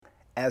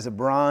As a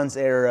Bronze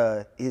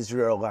Era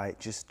Israelite,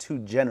 just 2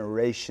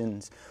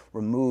 generations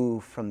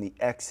removed from the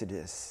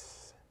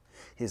Exodus,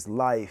 his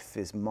life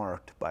is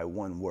marked by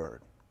one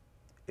word: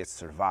 it's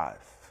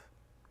survive.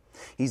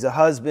 He's a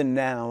husband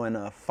now and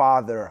a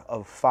father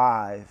of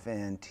 5,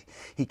 and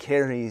he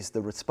carries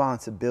the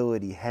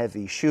responsibility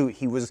heavy. Shoot,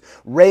 he was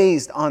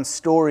raised on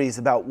stories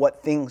about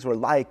what things were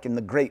like in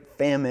the great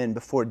famine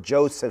before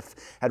Joseph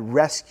had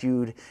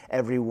rescued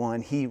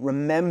everyone. He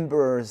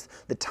remembers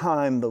the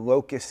time the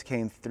locusts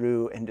came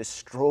through and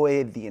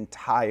destroyed the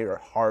entire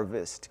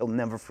harvest. He'll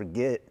never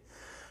forget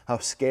how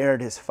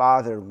scared his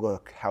father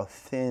looked, how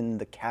thin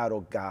the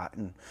cattle got,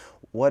 and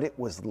what it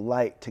was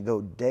like to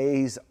go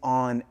days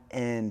on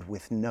end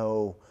with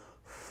no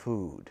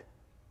food.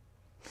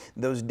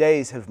 Those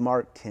days have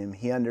marked him.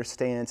 He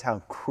understands how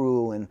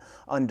cruel and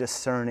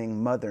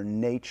undiscerning Mother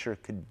Nature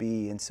could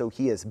be, and so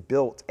he has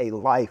built a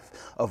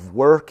life of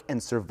work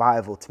and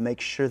survival to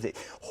make sure that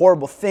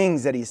horrible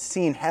things that he's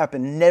seen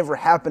happen never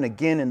happen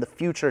again in the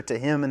future to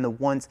him and the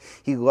ones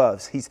he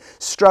loves. He's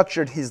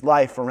structured his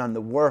life around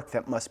the work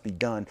that must be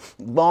done.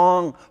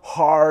 Long,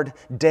 hard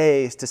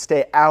days to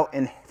stay out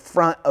in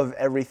front of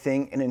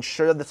everything and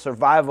ensure the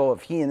survival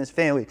of he and his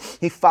family.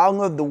 He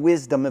followed the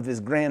wisdom of his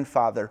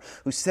grandfather,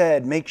 who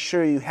said, make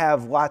sure you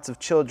have lots of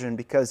children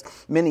because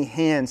many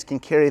hands can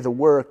carry the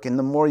work, and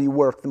the more you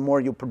work, the more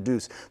you'll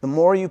produce. The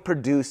more you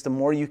produce, the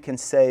more you can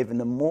save, and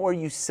the more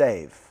you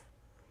save,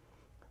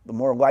 the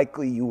more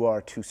likely you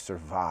are to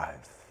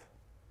survive.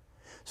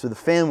 So the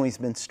family's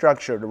been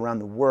structured around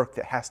the work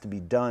that has to be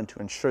done to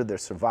ensure their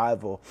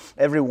survival.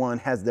 Everyone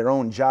has their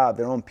own job,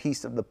 their own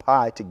piece of the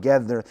pie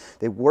together.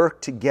 They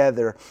work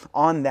together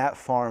on that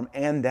farm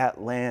and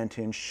that land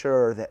to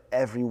ensure that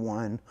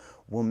everyone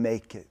will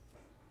make it.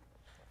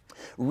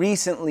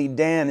 Recently,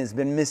 Dan has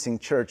been missing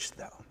church,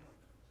 though.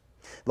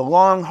 The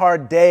long,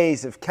 hard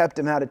days have kept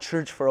him out of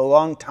church for a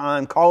long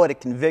time. Call it a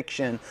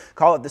conviction.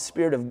 Call it the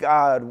Spirit of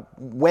God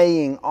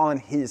weighing on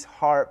his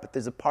heart. But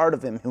there's a part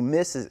of him who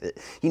misses it.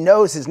 He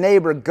knows his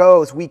neighbor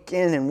goes week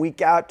in and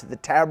week out to the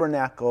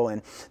tabernacle.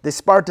 And they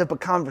sparked up a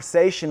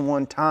conversation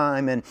one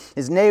time. And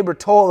his neighbor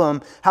told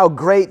him how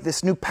great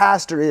this new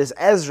pastor is,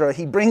 Ezra.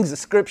 He brings the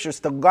scriptures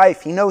to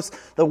life. He knows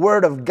the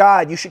word of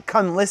God. You should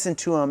come listen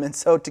to him. And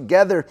so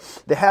together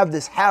they have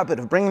this habit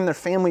of bringing their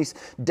families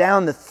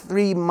down the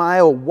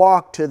 3-mile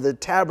walk to the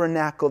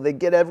tabernacle. They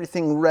get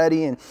everything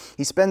ready, and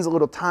he spends a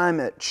little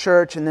time at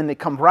church, and then they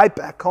come right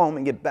back home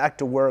and get back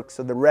to work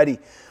so they're ready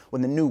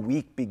when the new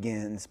week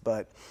begins.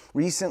 But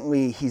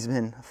recently he's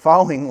been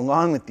following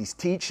along with these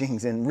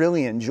teachings and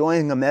really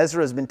enjoying them.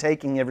 Ezra has been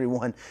taking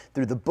everyone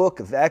through the book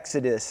of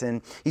Exodus,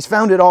 and he's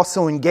found it all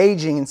so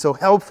engaging and so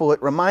helpful.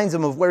 It reminds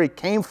him of where he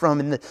came from,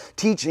 and the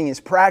teaching is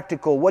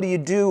practical. What do you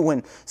do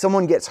when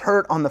someone gets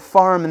hurt on the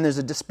farm and there's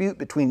a dispute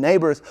between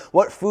neighbors?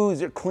 What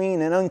foods are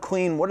clean and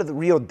unclean? What are the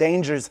real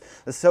dangers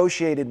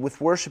associated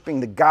with worshiping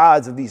the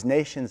gods of these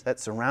nations that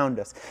surround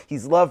us?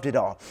 He's loved it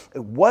all.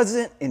 It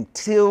wasn't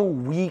until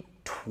week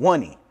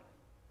 20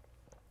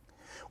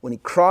 when he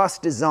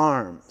crossed his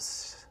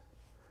arms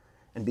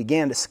and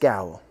began to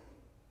scowl.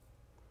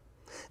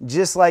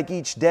 Just like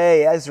each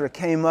day, Ezra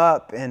came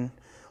up and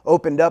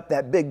opened up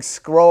that big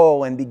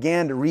scroll and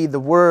began to read the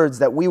words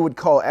that we would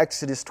call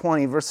Exodus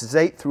 20, verses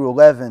 8 through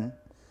 11.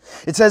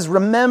 It says,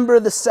 "Remember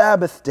the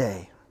Sabbath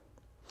day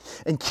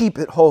and keep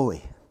it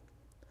holy.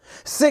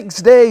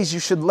 6 days you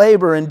should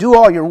labor and do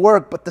all your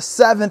work, but the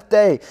 7th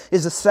day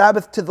is a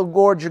Sabbath to the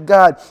Lord your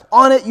God.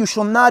 On it you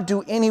shall not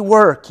do any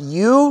work.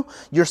 You,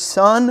 your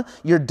son,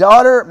 your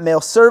daughter, male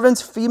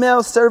servants,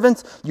 female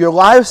servants, your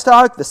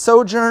livestock, the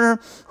sojourner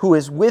who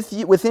is with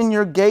you within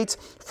your gates.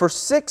 For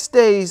 6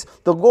 days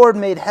the Lord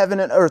made heaven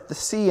and earth, the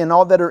sea, and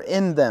all that are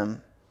in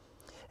them,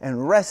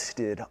 and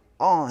rested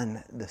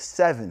on the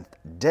 7th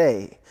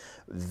day.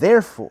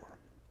 Therefore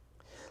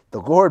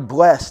the Lord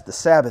blessed the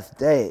Sabbath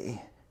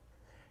day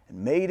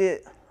and made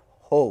it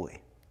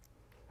holy."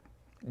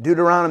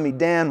 Deuteronomy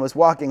Dan was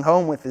walking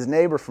home with his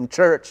neighbor from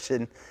church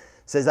and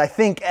says, "I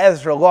think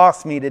Ezra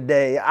lost me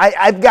today.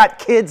 I've got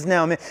kids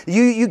now, man.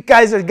 You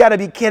guys have got to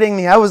be kidding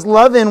me. I was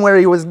loving where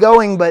he was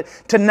going, but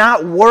to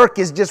not work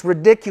is just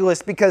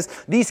ridiculous because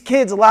these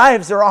kids'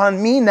 lives are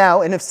on me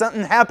now, and if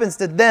something happens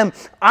to them,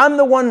 I'm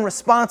the one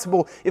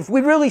responsible. If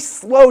we really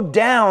slow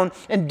down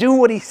and do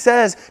what he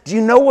says, do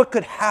you know what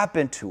could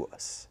happen to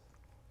us?"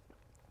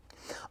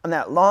 On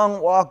that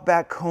long walk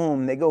back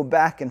home, they go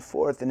back and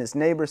forth, and his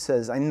neighbor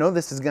says, "I know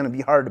this is going to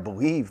be hard to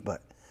believe,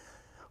 but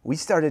we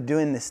started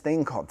doing this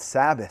thing called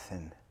Sabbath,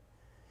 and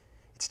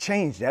it's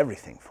changed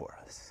everything for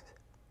us."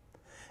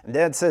 And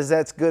Dad says,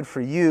 "That's good for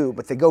you,"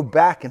 but they go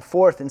back and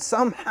forth, and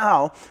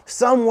somehow,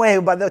 some way,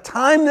 by the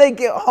time they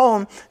get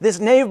home, this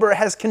neighbor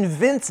has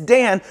convinced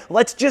Dan,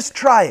 "Let's just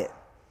try it.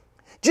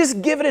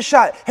 Just give it a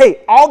shot.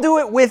 Hey, I'll do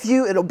it with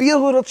you. It'll be a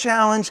little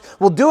challenge.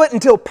 We'll do it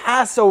until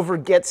Passover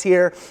gets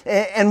here,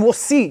 and we'll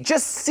see.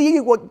 Just see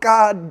what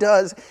God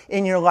does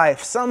in your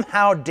life."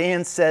 Somehow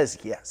Dan says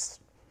yes.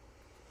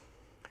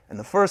 And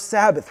the first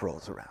Sabbath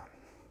rolls around,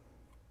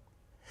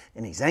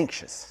 and he's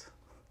anxious.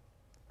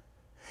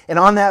 And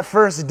on that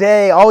first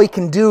day, all he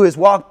can do is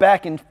walk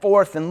back and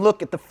forth and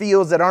look at the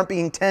fields that aren't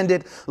being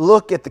tended,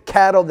 look at the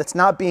cattle that's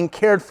not being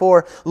cared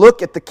for,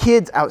 look at the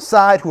kids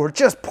outside who are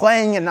just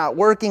playing and not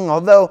working,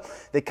 although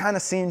they kind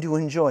of seem to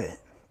enjoy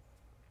it.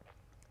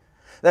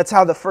 That's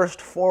how the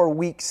first 4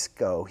 weeks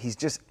go. He's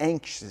just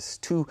anxious,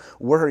 too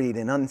worried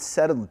and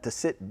unsettled to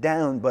sit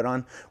down. But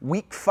on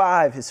week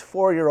 5, his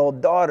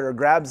 4-year-old daughter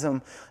grabs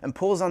him and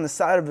pulls on the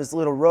side of his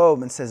little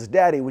robe and says,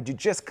 "Daddy, would you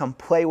just come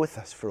play with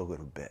us for a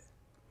little bit?"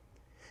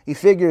 He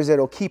figures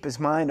it'll keep his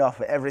mind off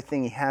of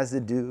everything he has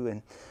to do.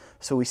 And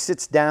so he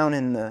sits down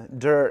in the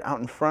dirt out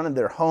in front of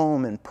their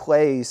home and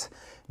plays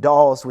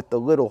dolls with the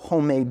little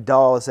homemade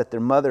dolls that their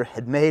mother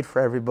had made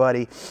for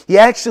everybody. He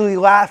actually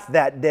laughed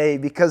that day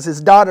because his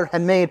daughter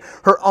had made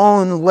her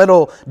own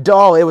little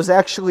doll. It was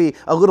actually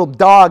a little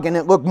dog and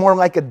it looked more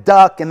like a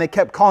duck, and they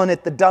kept calling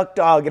it the duck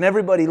dog, and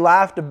everybody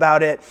laughed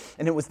about it.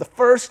 And it was the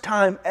first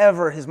time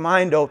ever his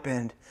mind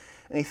opened,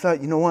 and he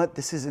thought, you know what,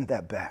 this isn't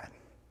that bad.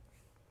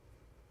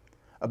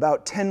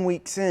 About 10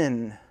 weeks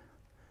in,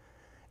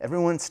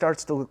 everyone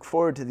starts to look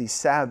forward to these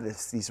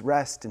Sabbaths, these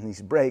rests and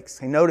these breaks.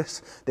 They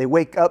notice they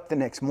wake up the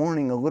next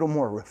morning a little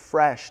more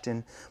refreshed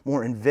and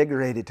more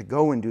invigorated to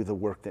go and do the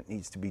work that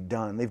needs to be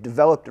done. They've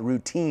developed a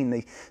routine.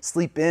 They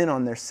sleep in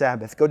on their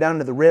Sabbath, go down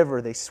to the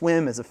river, they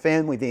swim as a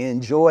family, they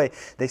enjoy,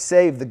 they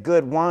save the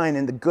good wine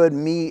and the good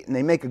meat, and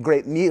they make a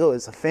great meal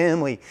as a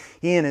family.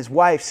 He and his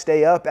wife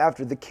stay up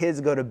after the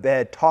kids go to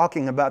bed,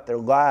 talking about their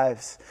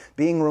lives,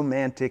 being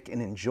romantic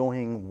and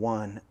enjoying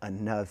one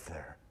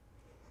another.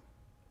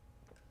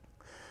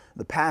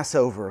 The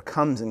Passover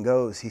comes and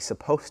goes. He's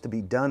supposed to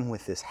be done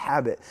with this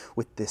habit,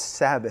 with this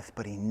Sabbath,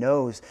 but he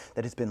knows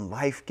that it's been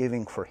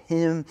life-giving for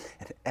him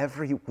and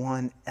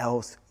everyone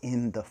else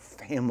in the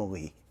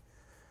family.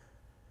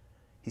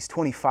 He's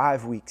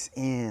 25 weeks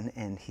in,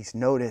 and he's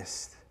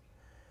noticed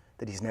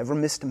that he's never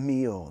missed a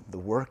meal. The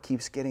work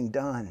keeps getting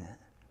done,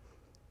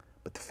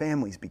 but the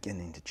family's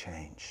beginning to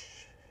change.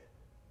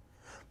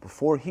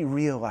 Before he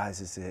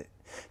realizes it,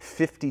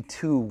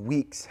 52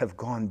 weeks have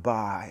gone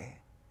by.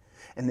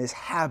 And this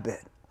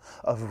habit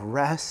of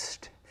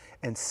rest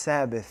and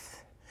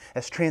Sabbath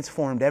has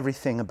transformed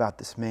everything about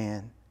this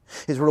man.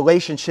 His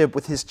relationship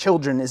with his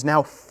children is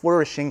now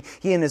flourishing.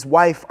 He and his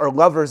wife are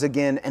lovers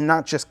again and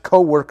not just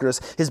co-workers.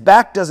 His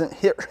back doesn't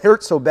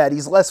hurt so bad.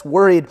 He's less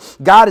worried.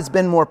 God has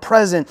been more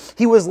present.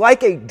 He was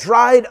like a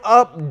dried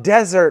up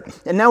desert,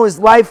 and now his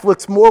life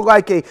looks more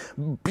like a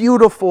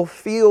beautiful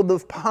field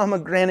of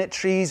pomegranate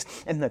trees.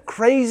 And the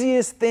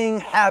craziest thing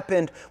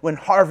happened when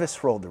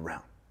harvest rolled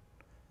around.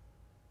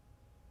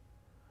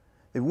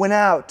 They went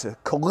out to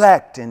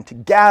collect and to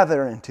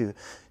gather and to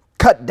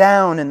cut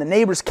down, and the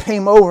neighbors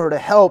came over to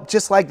help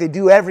just like they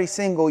do every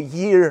single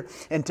year.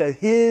 And to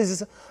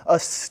his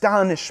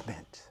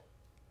astonishment,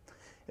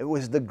 it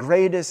was the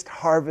greatest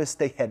harvest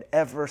they had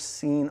ever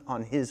seen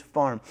on his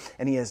farm.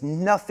 And he has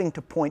nothing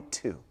to point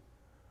to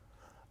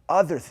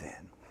other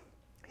than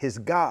his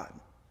God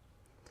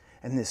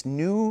and this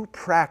new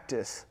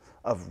practice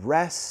of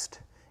rest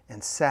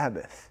and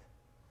Sabbath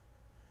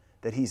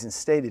that he's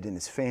instated in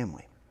his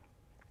family.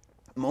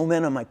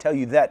 Momentum, I tell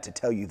you that to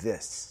tell you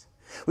this.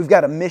 We've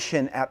got a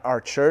mission at our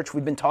church.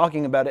 We've been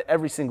talking about it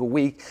every single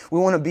week. We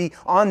want to be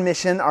on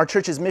mission. Our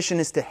church's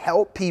mission is to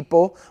help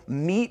people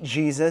meet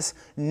Jesus,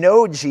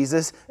 know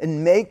Jesus,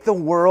 and make the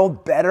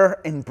world better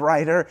and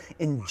brighter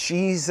in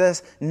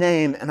Jesus'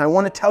 name. And I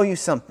want to tell you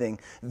something.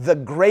 The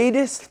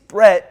greatest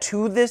threat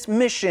to this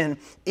mission,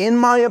 in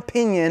my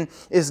opinion,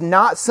 is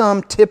not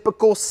some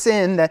typical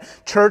sin that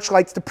church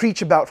likes to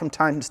preach about from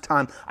time to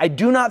time. I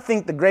do not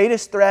think the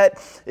greatest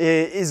threat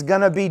is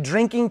going to be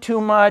drinking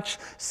too much,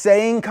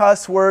 saying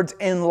cuss words,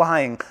 and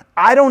lying.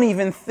 I don't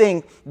even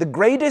think the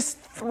greatest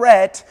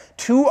threat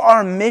to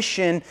our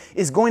mission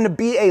is going to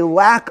be a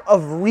lack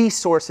of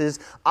resources.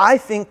 I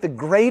think the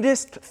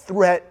greatest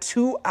threat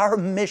to our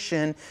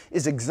mission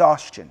is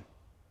exhaustion.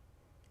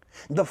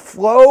 The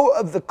flow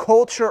of the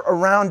culture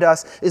around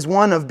us is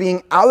one of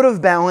being out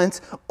of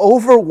balance,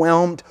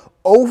 overwhelmed,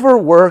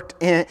 overworked,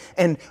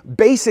 and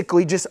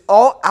basically just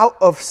all out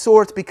of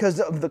sorts because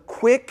of the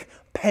quick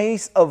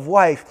pace of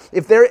life.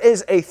 If there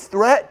is a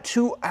threat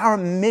to our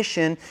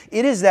mission,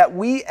 it is that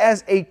we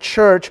as a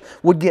church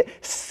would get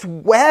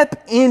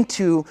swept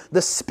into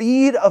the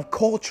speed of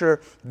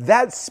culture.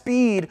 That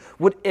speed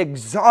would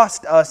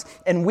exhaust us,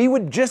 and we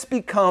would just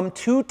become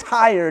too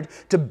tired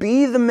to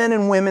be the men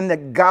and women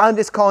that God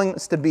is calling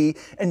us to be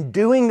and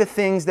doing the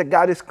things that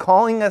God is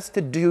calling us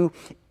to do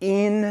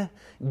in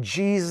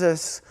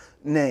Jesus'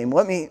 name.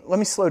 Let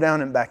me slow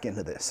down and back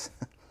into this.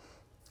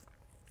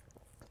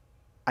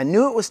 I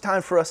knew it was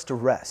time for us to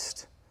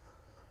rest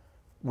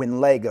when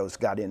Legos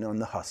got in on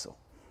the hustle.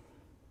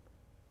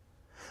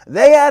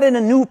 They added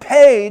a new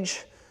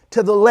page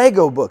to the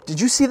Lego book. Did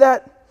you see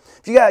that?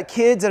 If you got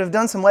kids that have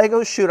done some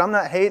Legos, shoot, I'm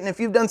not hating. If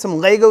you've done some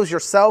Legos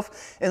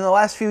yourself in the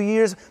last few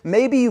years,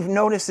 maybe you've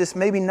noticed this,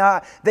 maybe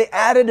not. They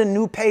added a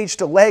new page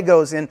to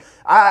Legos, and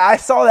I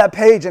saw that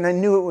page and I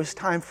knew it was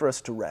time for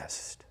us to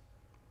rest.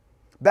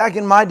 Back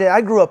in my day,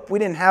 I grew up, we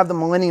didn't have the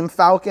Millennium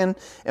Falcon,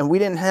 and we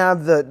didn't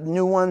have the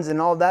new ones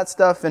and all that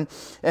stuff. And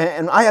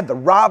I had the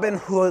Robin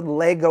Hood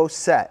Lego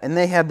set. And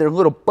they had their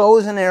little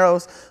bows and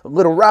arrows,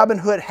 little Robin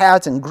Hood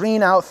hats and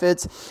green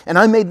outfits. And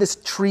I made this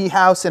tree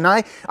house. And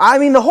I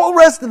mean, the whole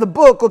rest of the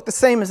book looked the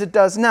same as it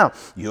does now.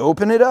 You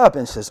open it up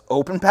and it says,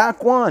 open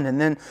pack 1.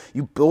 And then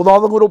you build all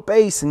the little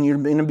base, and you're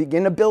going to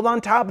begin to build on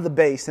top of the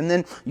base. And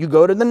then you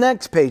go to the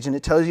next page, and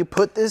it tells you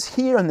put this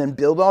here, and then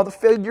build all the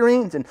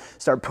figurines and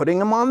start putting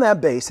them on that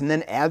base. And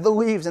then add the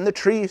leaves and the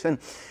trees, and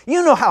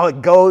you know how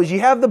it goes. You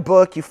have the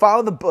book, you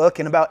follow the book,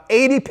 and about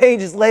 80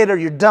 pages later,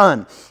 you're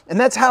done. And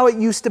that's how it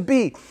used to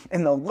be.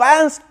 And the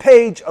last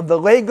page of the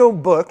Lego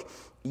book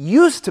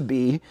used to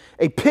be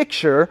a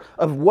picture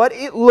of what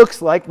it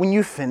looks like when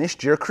you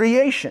finished your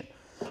creation.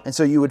 And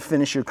so you would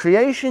finish your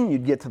creation,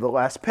 you'd get to the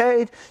last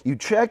page, you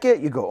check it,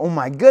 you go, oh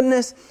my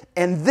goodness,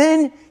 and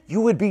then you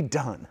would be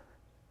done.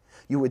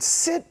 You would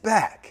sit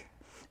back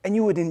and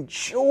you would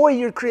enjoy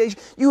your creation.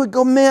 You would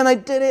go, man, I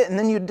did it. And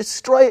then you'd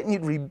destroy it and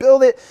you'd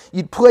rebuild it.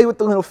 You'd play with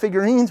the little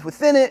figurines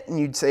within it. And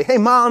you'd say, hey,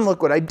 Mom,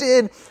 look what I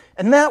did.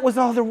 And that was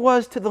all there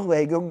was to the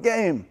Lego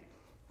game.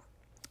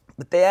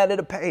 But they added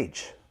a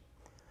page.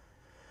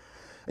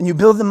 And you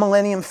build the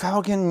Millennium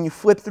Falcon and you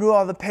flip through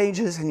all the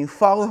pages and you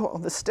follow all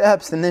the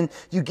steps. And then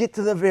you get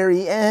to the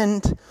very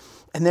end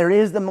and there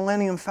is the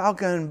Millennium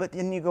Falcon. But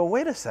then you go,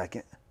 wait a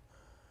second.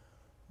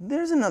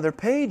 There's another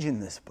page in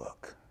this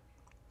book.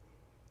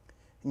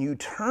 And you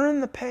turn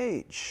the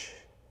page,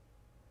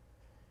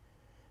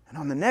 and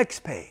on the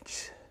next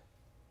page,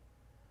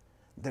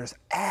 there's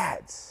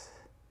ads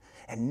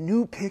and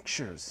new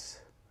pictures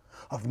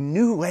of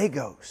new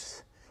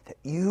Legos that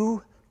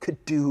you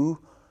could do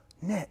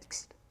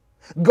next.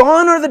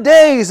 Gone are the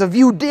days of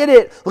you did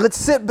it, let's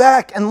sit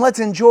back and let's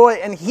enjoy,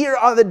 and here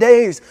are the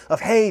days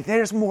of, hey,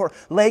 there's more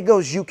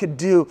Legos you could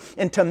do.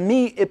 And to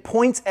me, it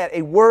points at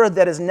a word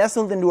that is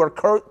nestled into our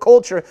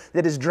culture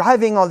that is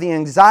driving all the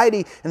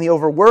anxiety and the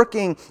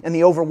overworking and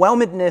the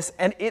overwhelmedness,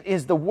 and it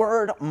is the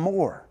word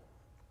more.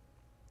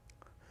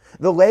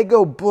 The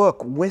Lego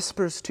book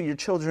whispers to your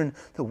children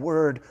the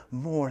word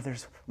more.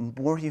 There's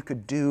more you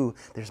could do.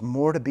 There's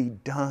more to be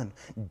done.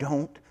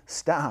 Don't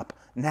stop.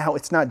 Now,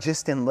 it's not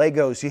just in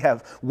Legos. You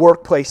have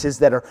workplaces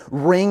that are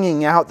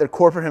wringing out their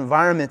corporate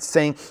environments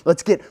saying,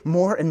 let's get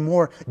more and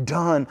more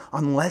done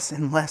on less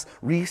and less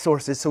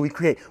resources so we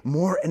create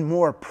more and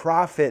more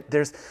profit.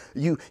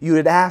 You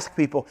would ask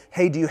people,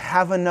 hey, do you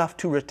have enough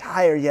to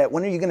retire yet?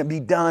 When are you going to be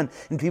done?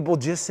 And people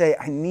just say,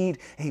 I need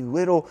a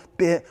little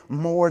bit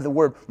more. The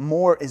word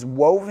more is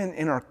woven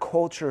in our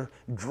culture,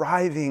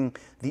 driving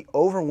the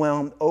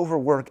overwhelmed,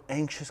 overworked,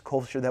 anxious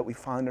culture that we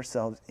find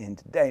ourselves in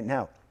today.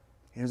 Now,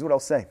 here's what I'll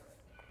say.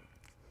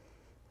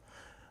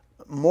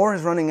 More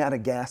is running out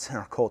of gas in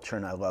our culture,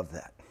 and I love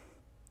that.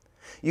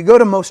 You go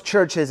to most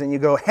churches and you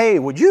go, hey,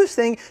 do you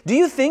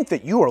think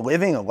that you are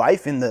living a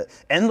life in the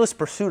endless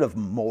pursuit of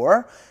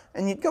more?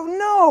 And you'd go,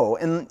 no.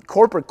 In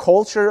corporate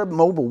culture,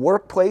 mobile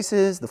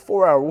workplaces, the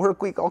 4-hour work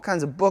week, all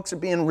kinds of books are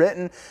being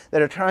written that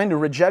are trying to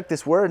reject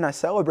this word, and I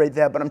celebrate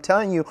that. But I'm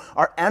telling you,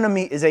 our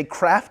enemy is a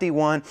crafty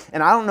one.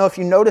 And I don't know if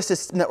you noticed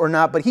this or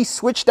not, but he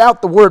switched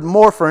out the word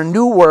more for a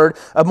new word,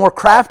 a more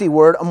crafty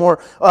word, a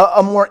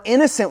more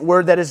innocent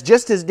word that is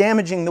just as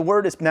damaging. The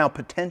word is now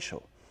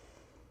potential.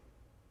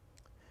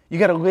 You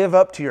got to live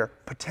up to your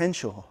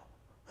potential.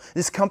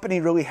 This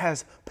company really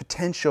has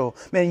potential.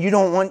 Man,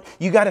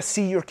 you got to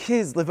see your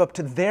kids live up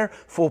to their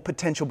full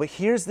potential. But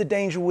here's the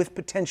danger with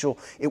potential.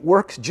 It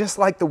works just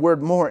like the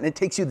word more, and it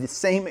takes you to the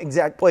same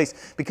exact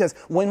place. Because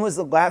when was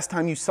the last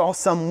time you saw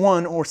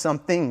someone or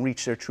something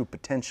reach their true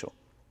potential?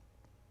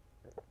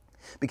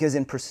 Because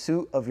in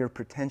pursuit of your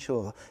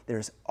potential,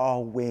 there's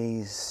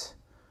always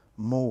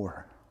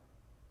more.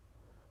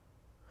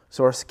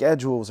 So our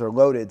schedules are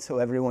loaded so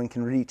everyone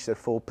can reach their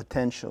full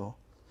potential.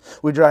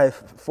 We drive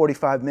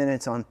 45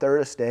 minutes on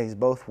Thursdays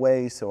both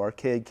ways so our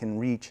kid can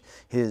reach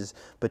his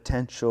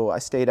potential. I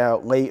stayed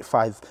out late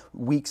 5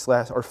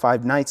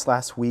 nights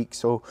last week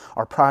so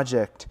our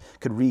project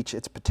could reach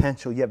its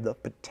potential. You have the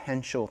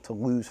potential to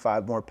lose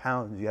 5 more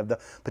pounds. You have the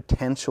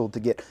potential to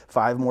get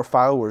 5 more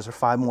followers or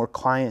 5 more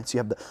clients. You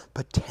have the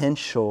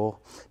potential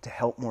to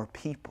help more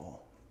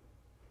people.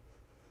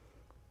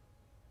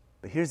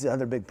 But here's the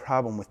other big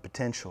problem with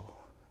potential.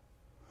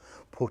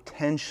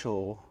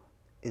 Potential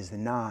is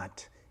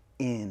not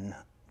in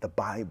the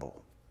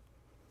Bible.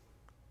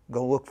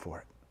 Go look for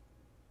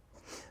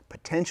it.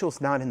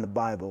 Potential's not in the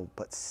Bible,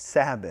 but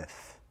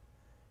Sabbath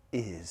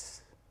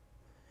is.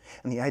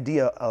 And the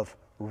idea of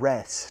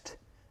rest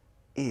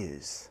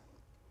is.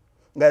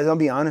 Guys, I'll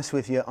be honest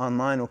with you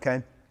online,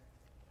 okay?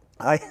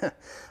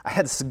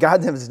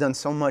 God has done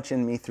so much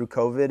in me through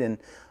COVID,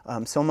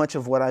 and so much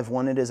of what I've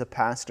wanted as a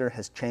pastor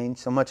has changed.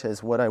 So much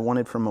as what I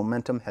wanted for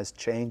Momentum has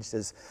changed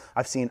as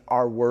I've seen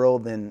our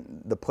world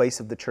and the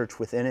place of the church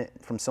within it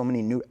from so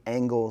many new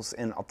angles.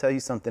 And I'll tell you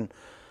something,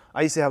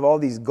 I used to have all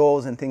these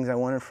goals and things I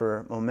wanted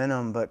for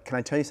Momentum, but can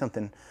I tell you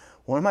something?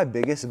 One of my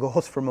biggest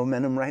goals for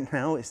Momentum right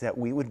now is that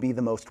we would be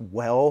the most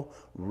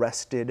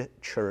well-rested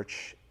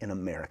church in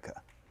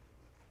America.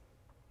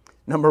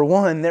 Number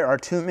one, there are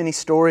too many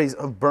stories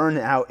of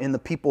burnout in the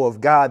people of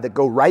God that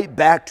go right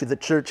back to the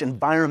church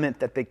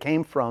environment that they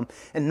came from.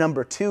 And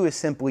number two is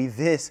simply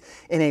this: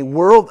 in a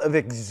world of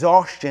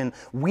exhaustion,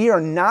 we are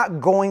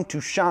not going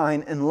to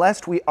shine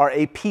unless we are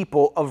a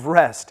people of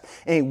rest.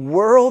 In a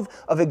world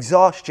of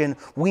exhaustion,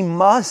 we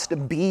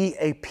must be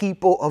a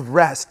people of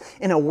rest.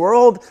 In a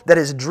world that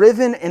is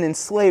driven and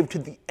enslaved to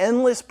the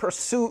endless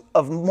pursuit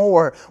of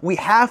more, we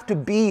have to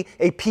be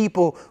a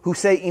people who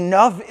say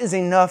enough is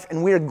enough,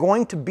 and we are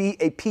going to be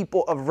a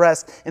people of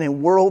rest in a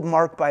world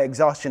marked by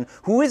exhaustion.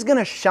 Who is going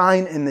to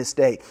shine in this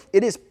day?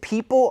 It is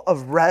people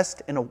of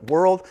rest in a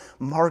world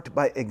marked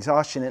by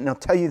exhaustion. And I'll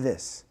tell you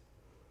this: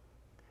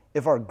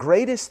 if our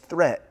greatest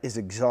threat is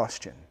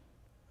exhaustion,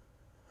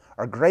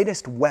 our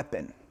greatest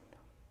weapon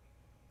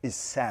is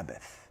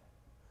Sabbath,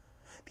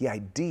 the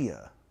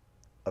idea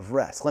of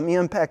rest. Let me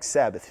unpack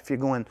Sabbath. If you're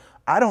going,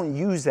 I don't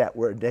use that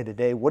word day to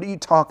day, what are you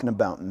talking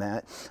about,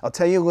 Matt? I'll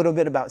tell you a little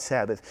bit about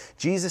Sabbath.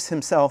 Jesus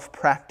himself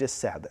practiced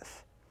Sabbath.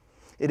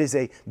 It is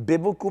a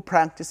biblical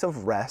practice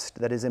of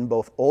rest that is in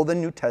both Old and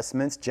New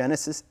Testaments,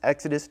 Genesis,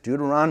 Exodus,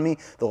 Deuteronomy,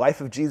 the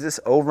life of Jesus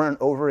over and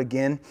over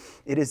again.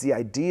 It is the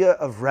idea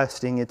of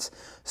resting. It's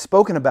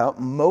spoken about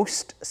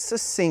most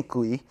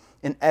succinctly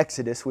in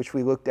Exodus, which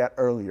we looked at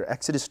earlier.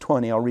 Exodus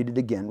 20, I'll read it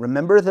again.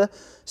 Remember the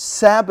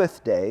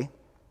Sabbath day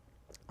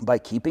by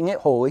keeping it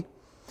holy.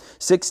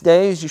 6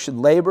 days you should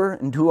labor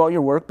and do all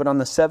your work, but on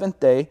the seventh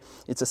day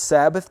it's a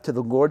Sabbath to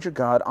the Lord your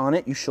God. On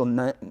it you shall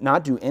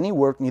not do any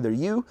work, neither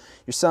you,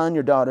 your son,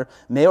 your daughter,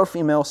 male or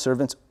female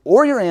servants,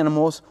 or your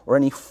animals, or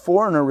any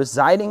foreigner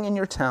residing in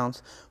your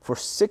towns. For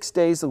 6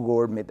 days the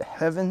Lord made the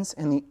heavens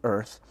and the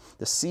earth,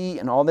 the sea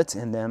and all that's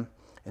in them,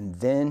 and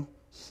then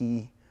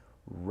he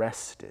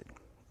rested.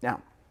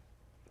 Now,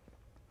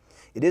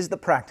 it is the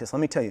practice, let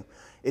me tell you,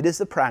 it is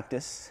the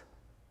practice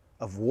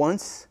of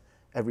once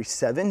every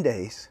 7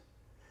 days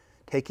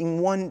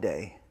taking 1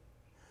 day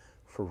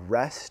for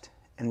rest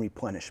and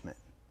replenishment.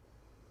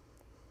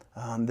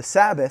 The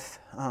Sabbath,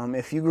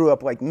 if you grew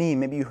up like me,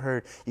 maybe you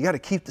heard, you got to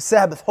keep the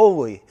Sabbath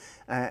holy.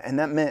 And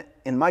that meant,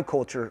 in my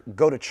culture,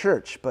 go to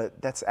church. But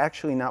that's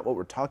actually not what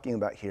we're talking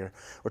about here.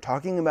 We're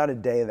talking about a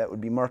day that would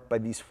be marked by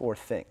these 4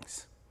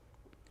 things: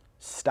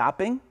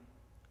 stopping,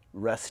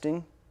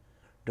 resting,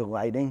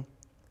 delighting,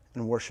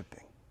 and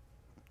worshiping.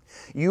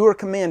 You are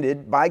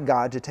commanded by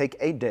God to take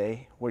a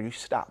day where you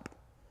stop.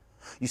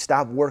 You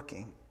stop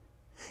working.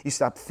 You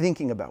stop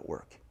thinking about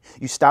work.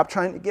 You stop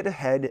trying to get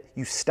ahead.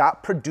 You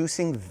stop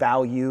producing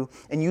value,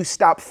 and you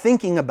stop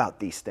thinking about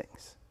these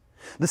things.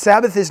 The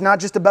Sabbath is not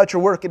just about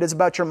your work. It is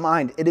about your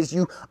mind. It is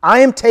you. I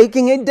am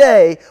taking a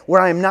day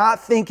where I am not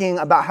thinking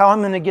about how I'm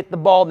going to get the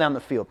ball down the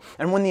field.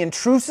 And when the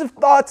intrusive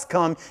thoughts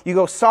come, you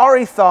go,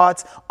 sorry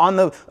thoughts, on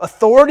the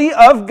authority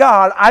of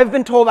God, I've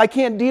been told I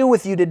can't deal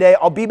with you today.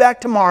 I'll be back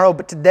tomorrow,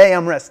 but today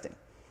I'm resting.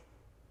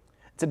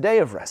 It's a day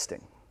of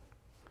resting.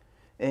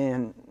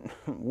 And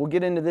we'll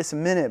get into this in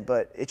a minute,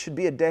 but it should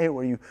be a day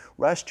where you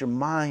rest your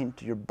mind,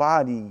 your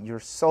body, your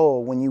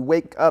soul. When you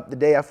wake up the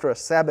day after a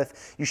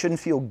Sabbath, you shouldn't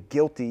feel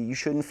guilty. You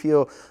shouldn't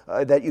feel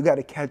that you got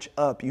to catch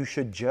up. You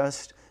should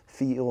just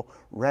feel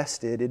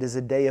rested. It is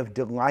a day of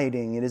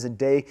delighting. It is a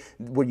day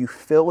where you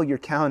fill your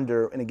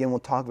calendar, and again, we'll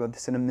talk about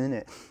this in a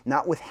minute,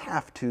 not with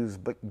have-tos,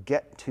 but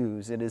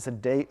get-tos. It is a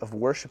day of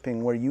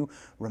worshiping where you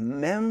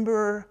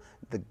remember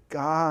the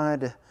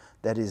God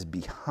that is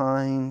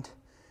behind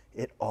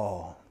it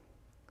all.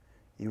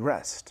 You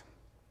rest.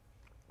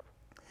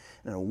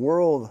 In a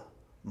world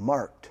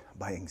marked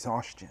by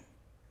exhaustion,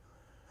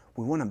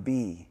 we want to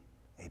be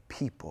a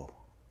people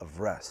of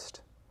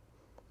rest.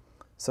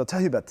 So I'll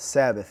tell you about the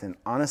Sabbath, and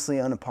honestly,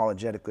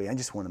 unapologetically, I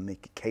just want to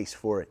make a case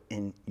for it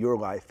in your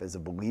life as a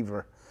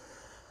believer.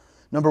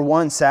 Number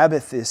one,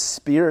 Sabbath is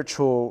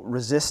spiritual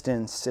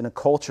resistance in a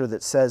culture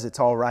that says it's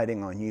all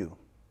riding on you.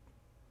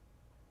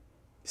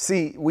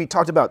 See, we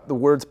talked about the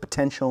words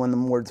potential and the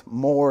words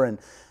more and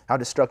how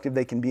destructive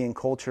they can be in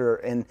culture.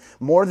 And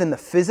more than the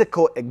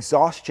physical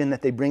exhaustion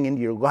that they bring into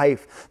your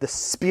life, the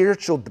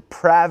spiritual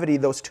depravity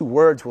those 2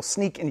 words will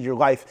sneak into your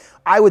life,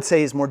 I would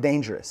say, is more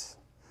dangerous.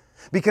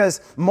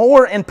 Because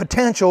more and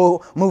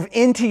potential move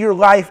into your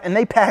life and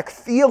they pack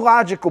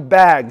theological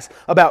bags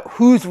about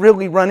who's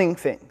really running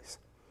things.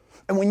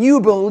 And when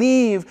you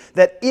believe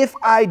that if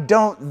I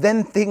don't,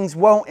 then things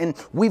won't, and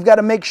we've got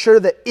to make sure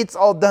that it's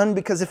all done,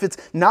 because if it's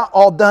not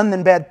all done,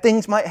 then bad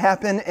things might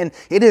happen, and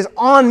it is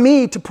on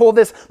me to pull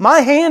this. My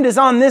hand is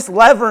on this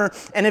lever,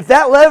 and if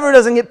that lever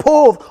doesn't get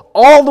pulled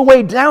all the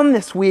way down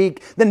this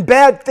week, then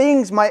bad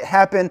things might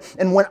happen.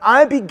 And when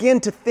I begin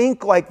to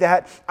think like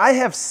that, I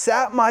have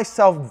sat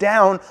myself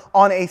down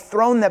on a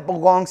throne that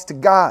belongs to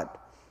God.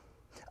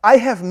 I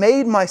have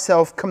made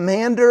myself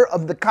commander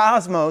of the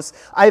cosmos.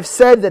 I've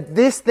said that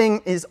this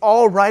thing is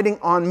all riding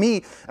on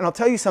me. And I'll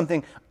tell you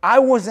something, I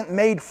wasn't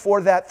made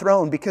for that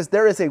throne, because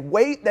there is a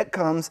weight that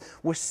comes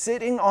with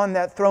sitting on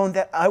that throne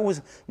that I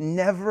was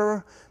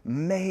never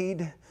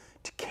made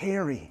to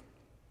carry.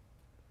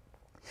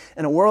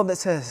 In a world that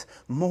says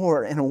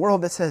more, in a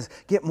world that says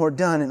get more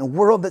done, in a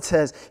world that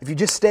says if you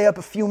just stay up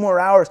a few more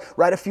hours,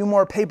 write a few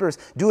more papers,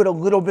 do it a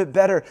little bit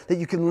better, that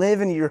you can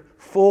live into your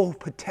full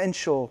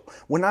potential.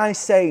 When I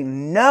say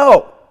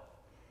no,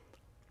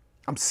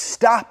 I'm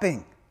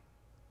stopping.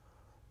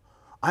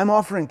 I'm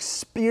offering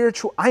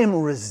I am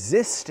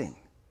resisting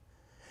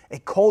a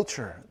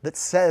culture that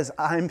says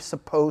I'm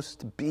supposed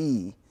to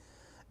be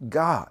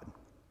God.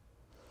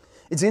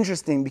 It's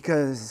interesting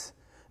because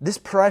this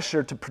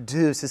pressure to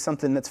produce is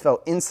something that's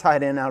felt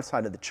inside and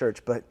outside of the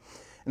church. But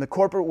in the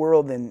corporate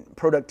world and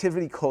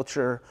productivity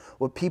culture,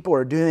 what people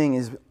are doing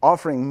is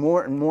offering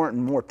more and more and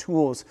more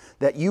tools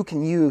that you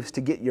can use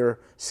to get your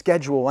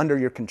schedule under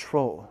your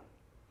control.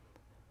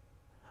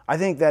 I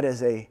think that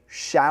is a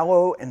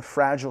shallow and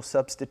fragile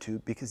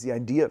substitute, because the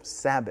idea of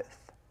Sabbath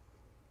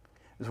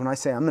is when I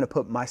say I'm going to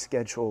put my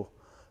schedule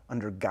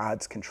under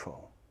God's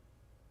control.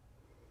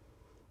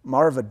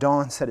 Marva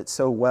Dawn said it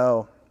so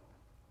well,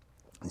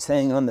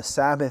 saying, on the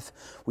Sabbath,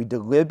 we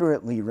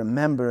deliberately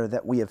remember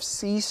that we have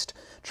ceased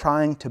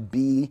trying to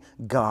be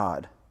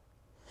God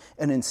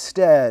and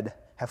instead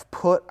have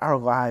put our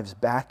lives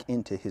back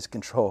into His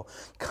control.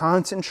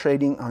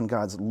 Concentrating on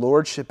God's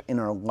lordship in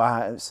our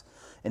lives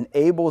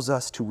enables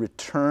us to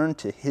return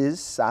to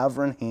His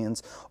sovereign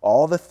hands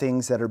all the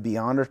things that are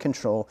beyond our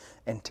control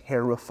and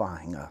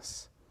terrifying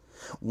us.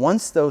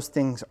 Once those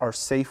things are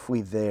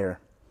safely there,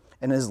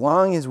 and as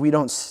long as we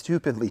don't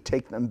stupidly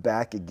take them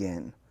back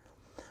again,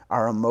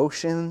 our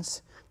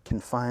emotions can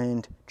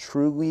find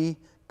truly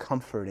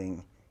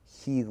comforting,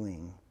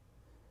 healing,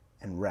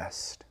 and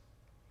rest.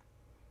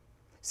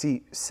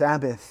 See,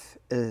 Sabbath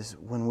is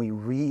when we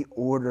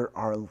reorder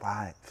our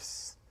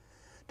lives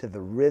to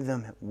the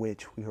rhythm at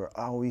which we were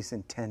always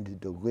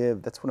intended to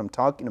live. That's what I'm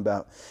talking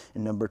about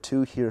in number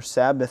 2 here.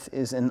 Sabbath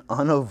is an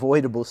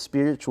unavoidable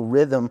spiritual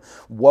rhythm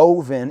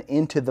woven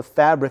into the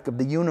fabric of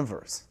the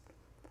universe.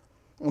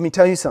 Let me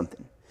tell you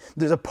something.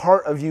 There's a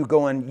part of you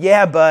going,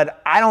 yeah, bud,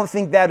 I don't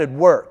think that'd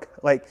work.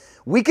 Like,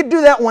 we could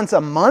do that once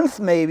a month,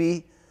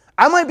 maybe.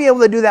 I might be able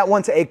to do that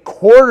once a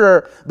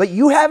quarter, but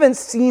you haven't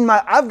seen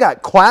I've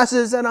got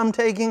classes that I'm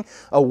taking,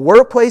 a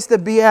workplace to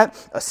be at,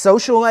 a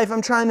social life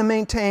I'm trying to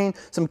maintain,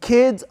 some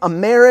kids, a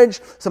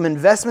marriage, some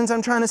investments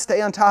I'm trying to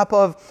stay on top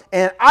of,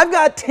 and I've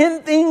got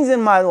 10 things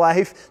in my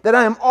life that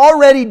I am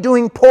already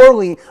doing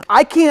poorly.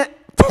 I can't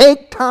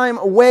take time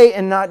away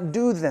and not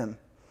do them.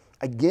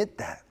 I get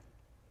that.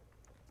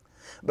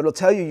 But I'll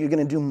tell you, you're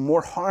going to do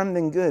more harm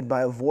than good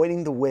by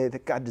avoiding the way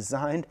that God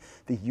designed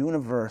the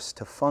universe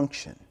to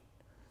function.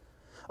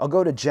 I'll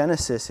go to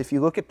Genesis. If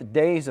you look at the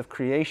days of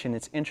creation,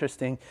 it's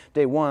interesting.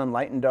 Day 1,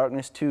 light and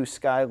darkness. 2,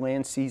 sky,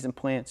 land, seas, and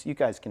plants. You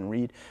guys can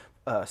read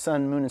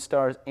sun, moon, and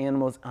stars,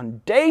 animals.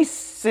 On day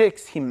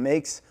 6, He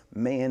makes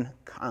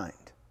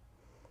mankind.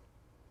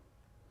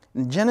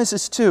 In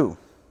Genesis 2,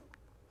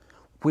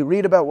 we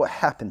read about what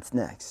happens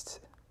next.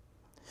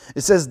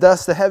 It says,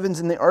 thus the heavens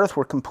and the earth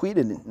were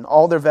completed in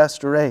all their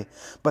vast array.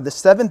 By the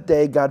 7th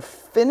day, God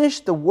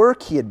finished the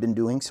work He had been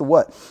doing. So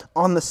what?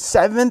 On the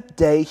 7th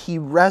day, He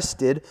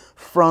rested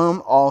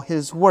from all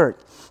His work.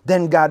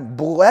 Then God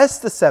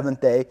blessed the 7th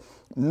day,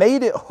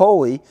 made it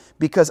holy,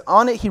 because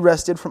on it He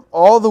rested from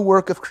all the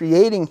work of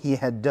creating He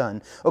had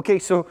done. Okay,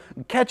 so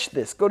catch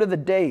this. Go to the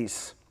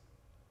days.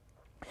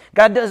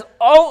 God does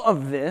all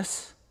of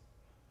this,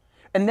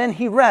 and then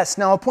He rests.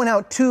 Now, I'll point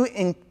out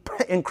 2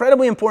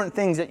 incredibly important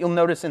things that you'll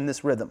notice in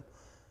this rhythm.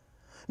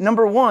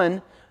 Number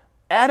 1,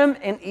 Adam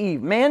and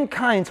Eve,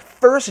 mankind's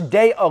first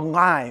day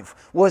alive,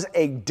 was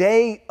a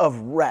day of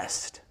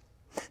rest.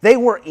 They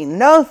were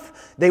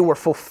enough, they were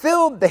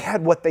fulfilled, they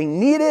had what they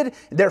needed.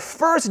 Their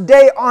first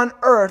day on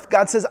earth,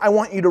 God says, I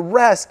want you to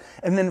rest.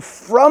 And then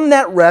from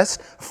that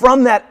rest,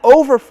 from that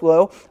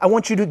overflow, I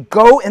want you to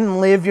go and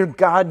live your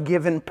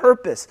God-given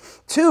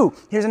purpose. 2,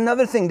 here's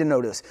another thing to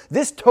notice.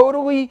 This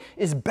totally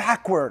is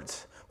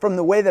backwards from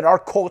the way that our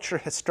culture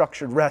has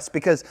structured rest,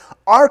 because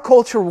our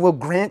culture will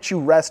grant you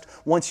rest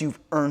once you've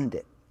earned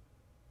it.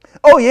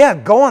 Oh yeah,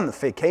 go on the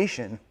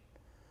vacation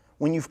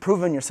when you've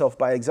proven yourself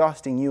by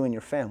exhausting you and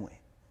your family.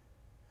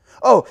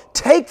 Oh,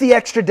 take the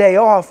extra day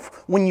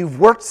off when you've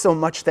worked so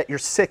much that you're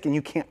sick and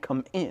you can't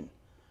come in.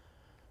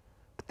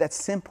 But that's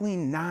simply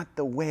not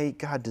the way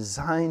God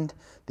designed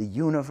the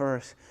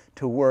universe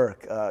to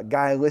work. A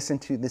guy I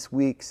listened to this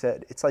week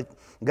said, it's like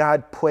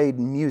God played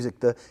music.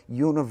 The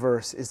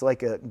universe is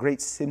like a great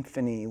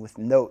symphony with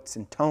notes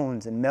and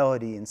tones and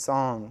melody and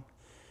song.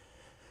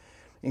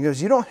 He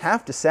goes, you don't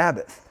have to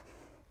Sabbath,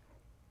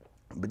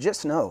 but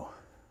just know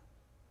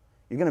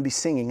you're going to be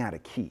singing out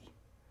of key,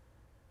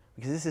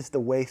 because this is the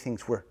way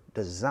things were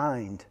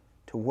designed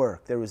to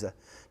work. There was a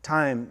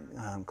time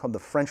called the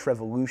French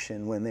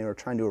Revolution when they were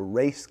trying to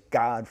erase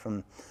God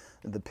from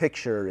the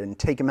picture and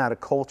take Him out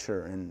of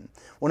culture. And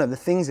one of the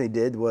things they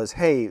did was,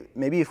 hey,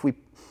 maybe if we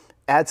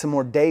add some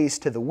more days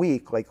to the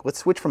week. Like, let's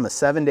switch from a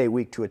 7-day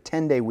week to a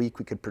 10-day week.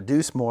 We could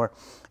produce more.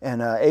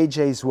 And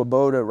A.J.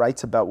 Swoboda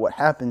writes about what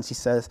happens. He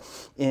says,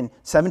 in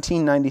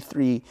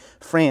 1793,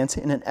 France,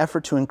 in an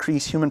effort to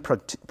increase human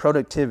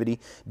productivity,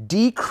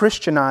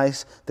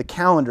 de-Christianized the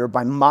calendar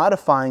by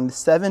modifying the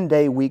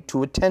 7-day week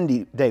to a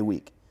 10-day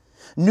week.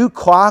 New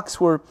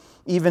clocks were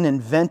even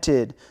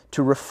invented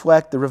to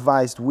reflect the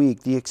revised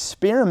week. The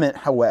experiment,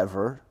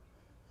 however,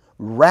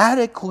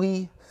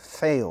 radically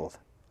failed.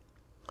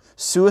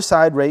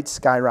 Suicide rates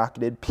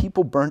skyrocketed,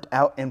 people burnt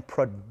out, and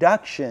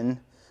production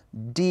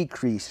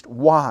decreased.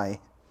 Why?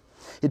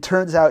 It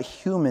turns out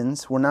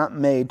humans were not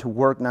made to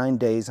work 9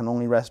 days and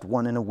only rest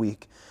 1 in a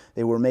week.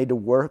 They were made to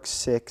work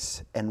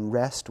 6 and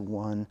rest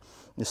 1.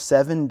 The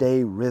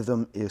 7-day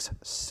rhythm is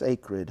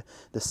sacred.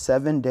 The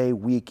 7-day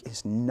week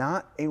is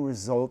not a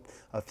result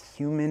of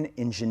human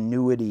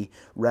ingenuity.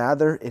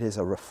 Rather, it is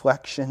a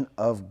reflection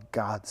of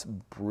God's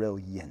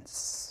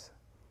brilliance.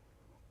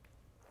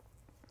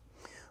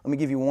 Let me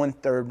give you one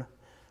third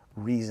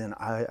reason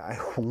I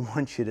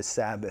want you to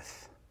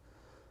Sabbath.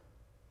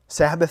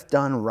 Sabbath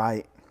done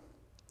right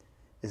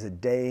is a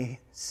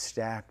day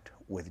stacked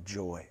with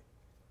joy.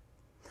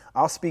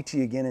 I'll speak to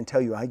you again and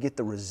tell you I get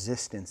the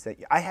resistance that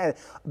I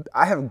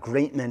have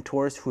great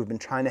mentors who have been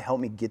trying to help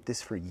me get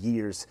this for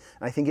years.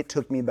 And I think it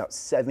took me about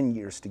 7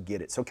 years to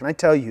get it. So can I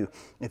tell you,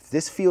 if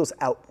this feels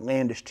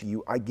outlandish to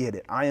you, I get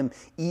it. I am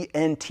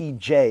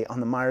ENTJ on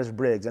the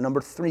Myers-Briggs, a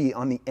number 3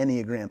 on the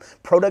Enneagram.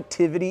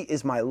 Productivity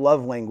is my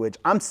love language.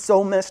 I'm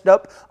so messed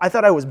up. I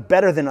thought I was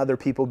better than other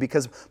people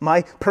because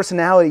my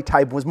personality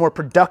type was more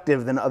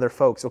productive than other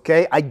folks,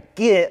 okay? I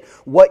get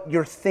what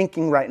you're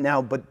thinking right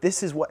now, but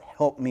this is what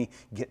helped me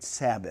get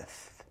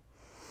Sabbath.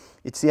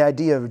 It's the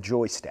idea of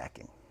joy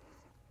stacking.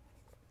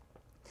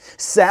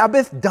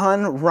 Sabbath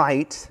done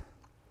right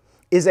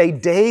is a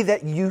day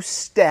that you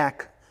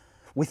stack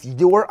with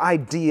your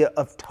idea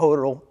of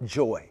total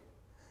joy.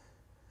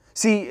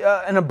 See,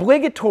 an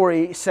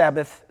obligatory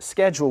Sabbath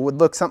schedule would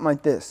look something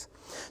like this.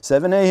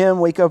 7 a.m.,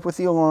 wake up with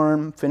the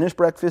alarm, finish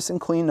breakfast and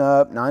clean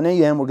up. 9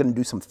 a.m., we're going to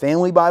do some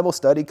family Bible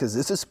study because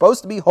this is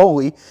supposed to be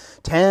holy.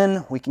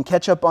 10, we can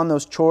catch up on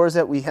those chores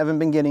that we haven't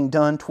been getting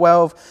done.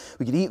 12,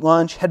 we could eat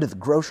lunch, head to the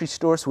grocery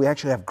store so we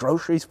actually have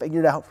groceries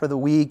figured out for the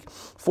week.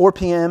 4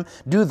 p.m.,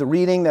 do the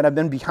reading that I've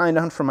been behind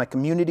on for my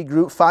community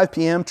group. 5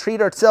 p.m.,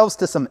 treat ourselves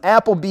to some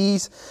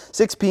Applebee's.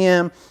 6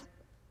 p.m.,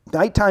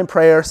 nighttime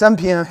prayer. 7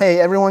 p.m., hey,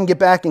 everyone get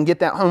back and get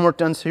that homework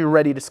done so you're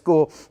ready to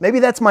school. Maybe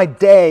that's my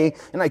day,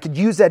 and I could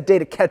use that day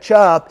to catch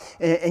up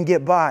and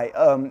get by.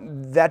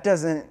 That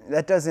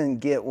doesn't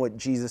get what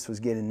Jesus was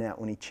getting at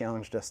when he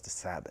challenged us to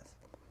Sabbath.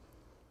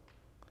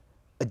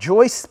 A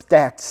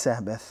joy-stacked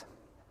Sabbath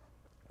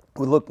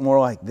would look more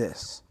like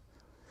this.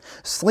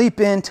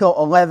 Sleep in till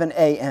 11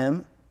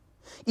 a.m.,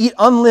 eat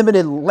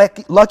unlimited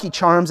Lucky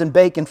Charms and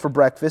bacon for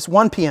breakfast.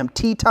 1 p.m.,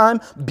 tea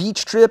time,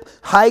 beach trip,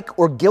 hike,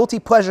 or guilty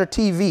pleasure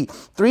TV.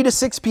 3 to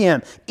 6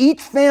 p.m.,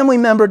 each family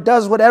member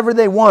does whatever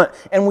they want,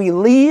 and we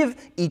leave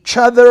each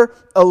other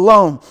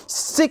alone.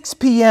 6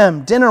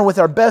 p.m., dinner with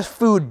our best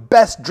food,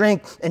 best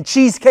drink, and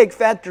Cheesecake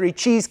Factory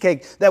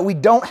cheesecake that we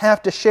don't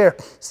have to share.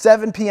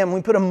 7 p.m.,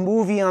 we put a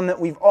movie on that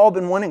we've all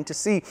been wanting to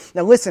see.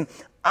 Now listen,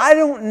 I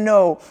don't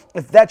know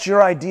if that's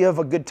your idea of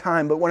a good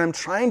time, but what I'm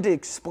trying to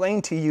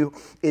explain to you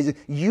is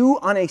you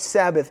on a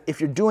Sabbath,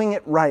 if you're doing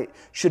it right,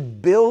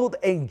 should build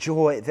a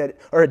joy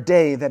or a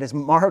day that is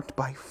marked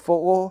by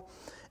full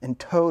and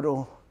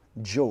total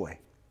joy.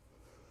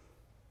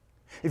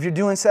 If you're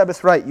doing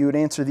Sabbath right, you would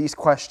answer these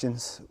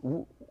questions.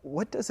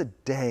 What does a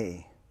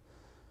day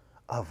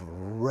of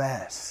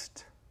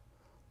rest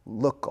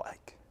look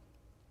like?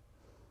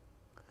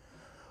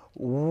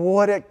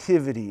 What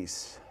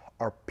activities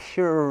are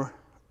pure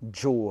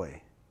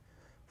joy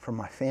for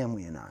my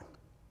family and I?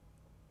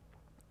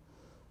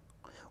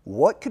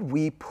 What could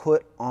we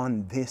put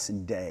on this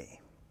day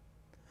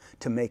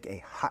to make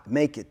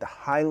it the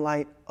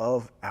highlight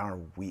of our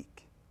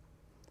week?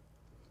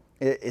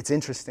 It's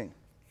interesting.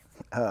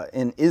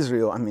 In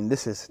Israel, I mean,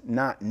 this is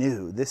not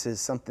new. This is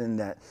something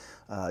that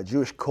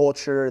Jewish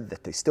culture,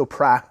 that they still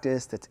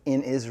practice, that's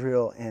in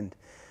Israel, and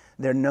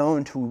they're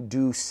known to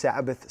do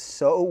Sabbath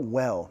so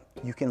well.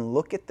 You can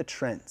look at the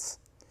trends.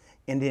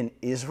 And in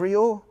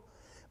Israel,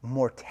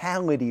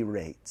 mortality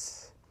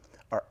rates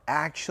are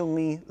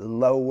actually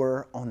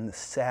lower on the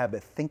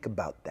Sabbath. Think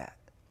about that.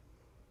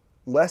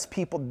 Less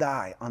people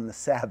die on the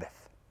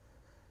Sabbath.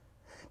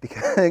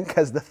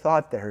 Because the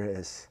thought there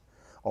is,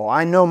 oh,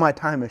 I know my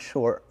time is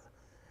short,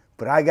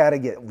 but I got to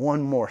get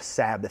one more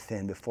Sabbath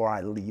in before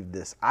I leave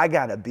this. I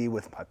got to be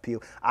with my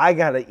people. I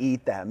got to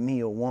eat that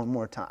meal one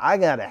more time. I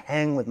got to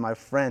hang with my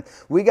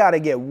friends. We got to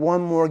get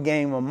one more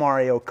game of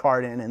Mario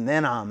Kart in, and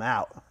then I'm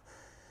out.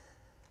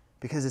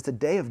 Because it's a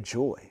day of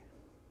joy.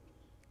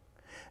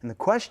 And the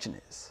question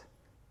is,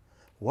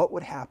 what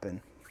would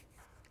happen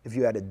if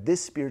you added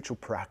this spiritual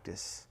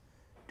practice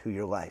to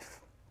your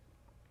life?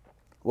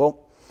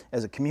 Well,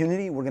 as a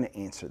community, we're going to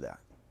answer that.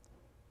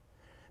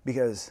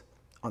 Because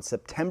on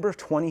September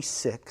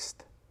 26th,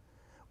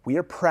 we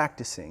are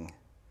practicing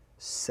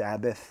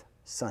Sabbath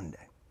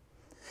Sunday.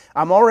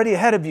 I'm already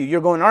ahead of you.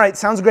 You're going, all right,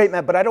 sounds great,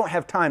 Matt, but I don't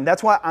have time.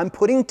 That's why I'm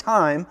putting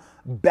time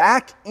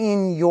back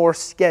in your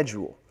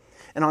schedule.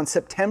 And on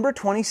September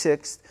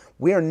 26th,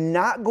 we are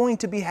not going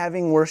to be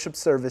having worship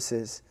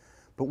services,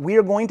 but we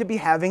are going to be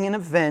having an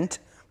event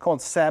called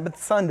Sabbath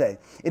Sunday.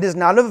 It is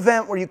not an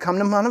event where you come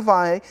to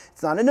Manavai.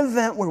 It's not an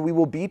event where we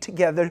will be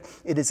together.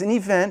 It is an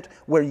event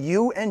where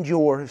you and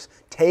yours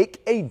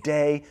take a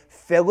day,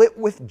 fill it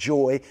with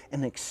joy,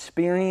 and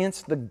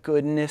experience the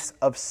goodness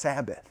of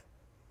Sabbath.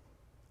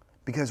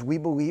 Because we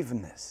believe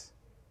in this.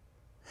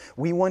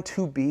 We want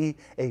to be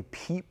a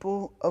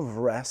people of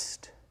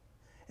rest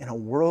in a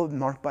world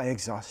marked by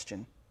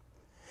exhaustion.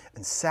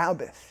 And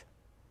Sabbath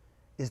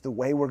is the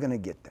way we're going to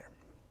get there.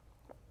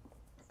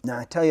 Now,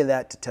 I tell you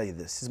that to tell you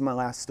this. This is my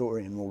last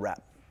story and we'll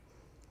wrap.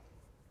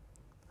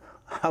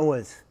 I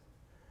was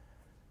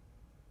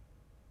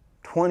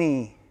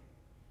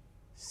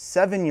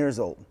 27 years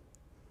old.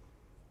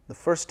 The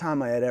first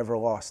time I had ever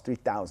lost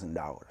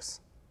 $3,000.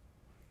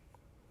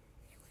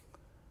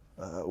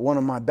 One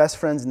of my best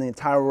friends in the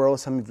entire world,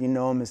 some of you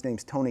know him, his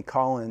name's Tony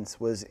Collins,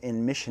 was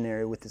in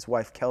missionary with his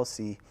wife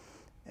Kelsey,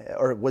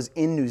 or was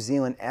in New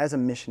Zealand as a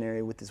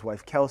missionary with his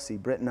wife Kelsey.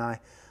 Britt and I,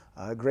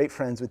 great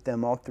friends with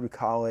them all through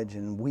college,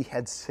 and we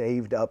had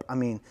saved up,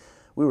 we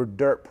were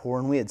dirt poor,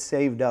 and we had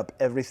saved up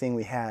everything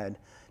we had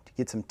to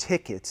get some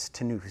tickets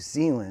to New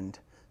Zealand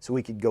so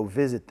we could go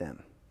visit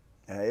them.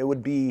 It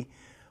would be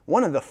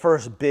one of the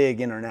first big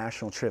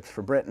international trips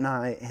for Britt and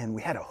I, and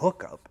we had a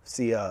hookup.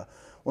 See,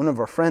 one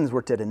of our friends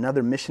worked at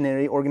another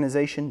missionary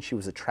organization. She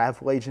was a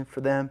travel agent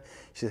for them.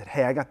 She said,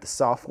 hey, I got the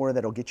software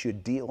that'll get you a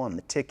deal on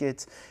the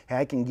tickets. Hey,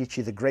 I can get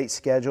you the great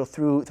schedule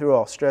through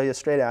Australia,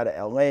 straight out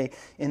of LA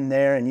in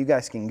there, and you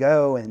guys can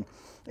go, and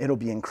it'll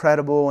be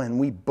incredible. And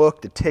we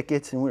booked the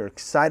tickets, and we were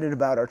excited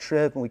about our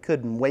trip, and we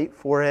couldn't wait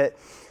for it.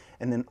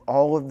 And then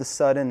all of a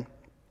sudden,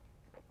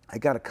 I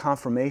got a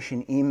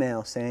confirmation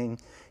email saying,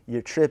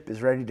 your trip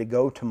is ready to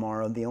go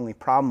tomorrow. The only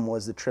problem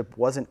was the trip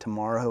wasn't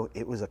tomorrow.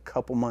 It was a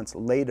couple months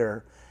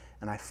later,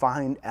 and I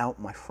find out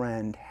my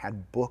friend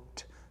had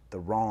booked the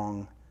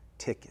wrong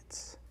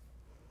tickets.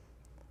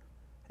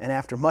 And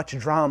after much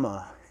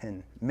drama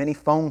and many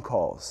phone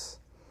calls,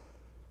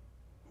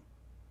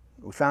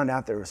 we found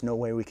out there was no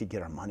way we could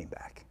get our money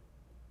back.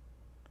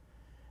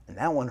 And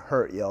that one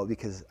hurt, y'all,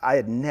 because I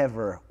had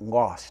never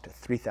lost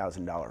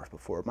 $3,000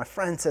 before. My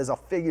friend says, I'll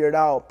figure it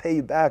out, I'll pay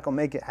you back, I'll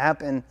make it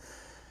happen.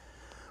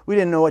 We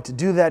didn't know what to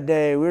do that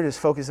day. We were just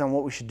focused on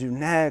what we should do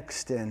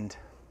next. And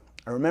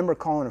I remember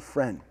calling a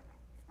friend.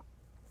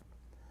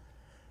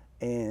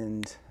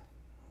 And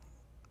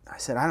I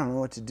said, I don't know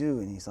what to do.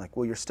 And he's like,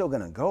 well, you're still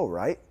going to go,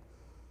 right?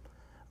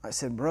 I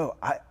said, bro,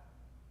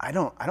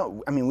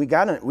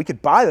 we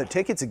could buy the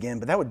tickets again,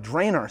 but that would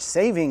drain our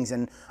savings.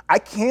 And I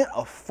can't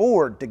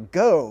afford to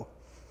go.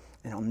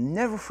 And I'll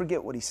never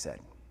forget what he said.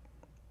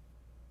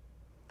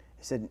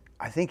 He said,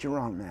 I think you're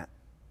wrong, Matt.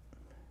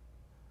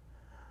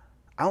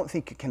 I don't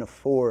think you can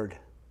afford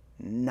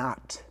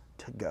not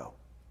to go.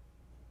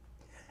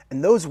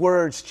 And those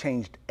words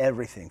changed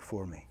everything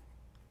for me.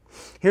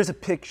 Here's a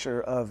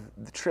picture of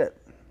the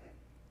trip.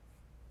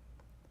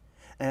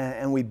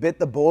 And we bit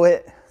the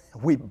bullet.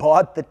 We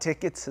bought the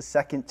tickets a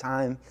second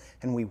time,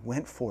 and we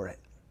went for it.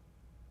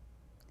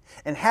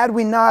 And had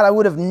we not, I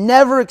would have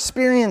never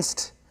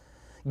experienced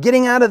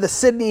getting out of the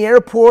Sydney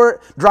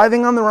airport,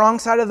 driving on the wrong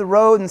side of the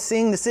road and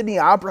seeing the Sydney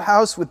Opera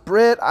House with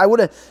Britt. I would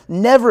have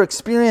never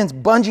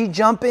experienced bungee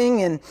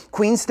jumping in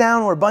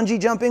Queenstown where bungee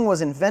jumping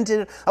was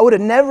invented. I would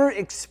have never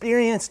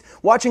experienced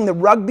watching the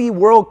Rugby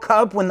World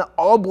Cup when the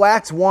All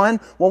Blacks won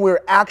when we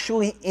were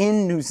actually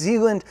in New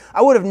Zealand.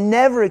 I would have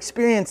never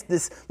experienced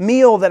this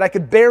meal that I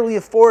could barely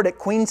afford at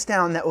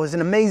Queenstown that was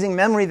an amazing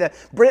memory that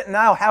Britt and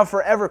I will have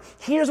forever.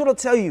 Here's what I'll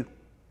tell you.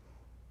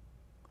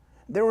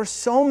 There were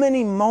so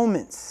many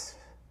moments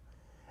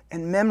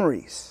and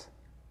memories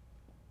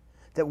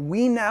that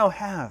we now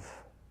have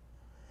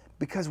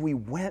because we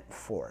went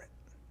for it.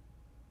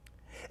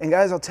 And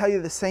guys, I'll tell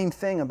you the same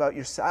thing about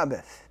your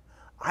Sabbath.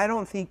 I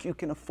don't think you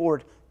can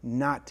afford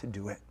not to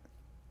do it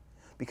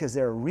because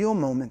there are real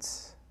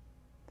moments,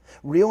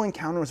 real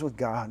encounters with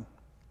God,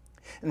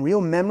 and real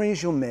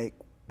memories you'll make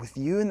with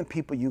you and the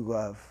people you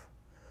love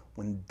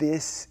when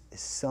this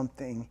is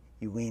something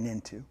you lean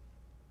into.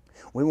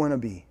 We want to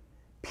be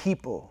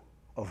people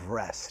of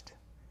rest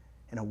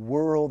in a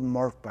world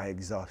marked by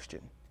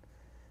exhaustion.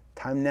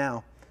 Time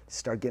now to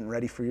start getting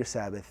ready for your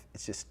Sabbath.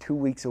 It's just 2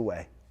 weeks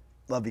away.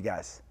 Love you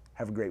guys.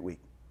 Have a great week.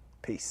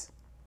 Peace.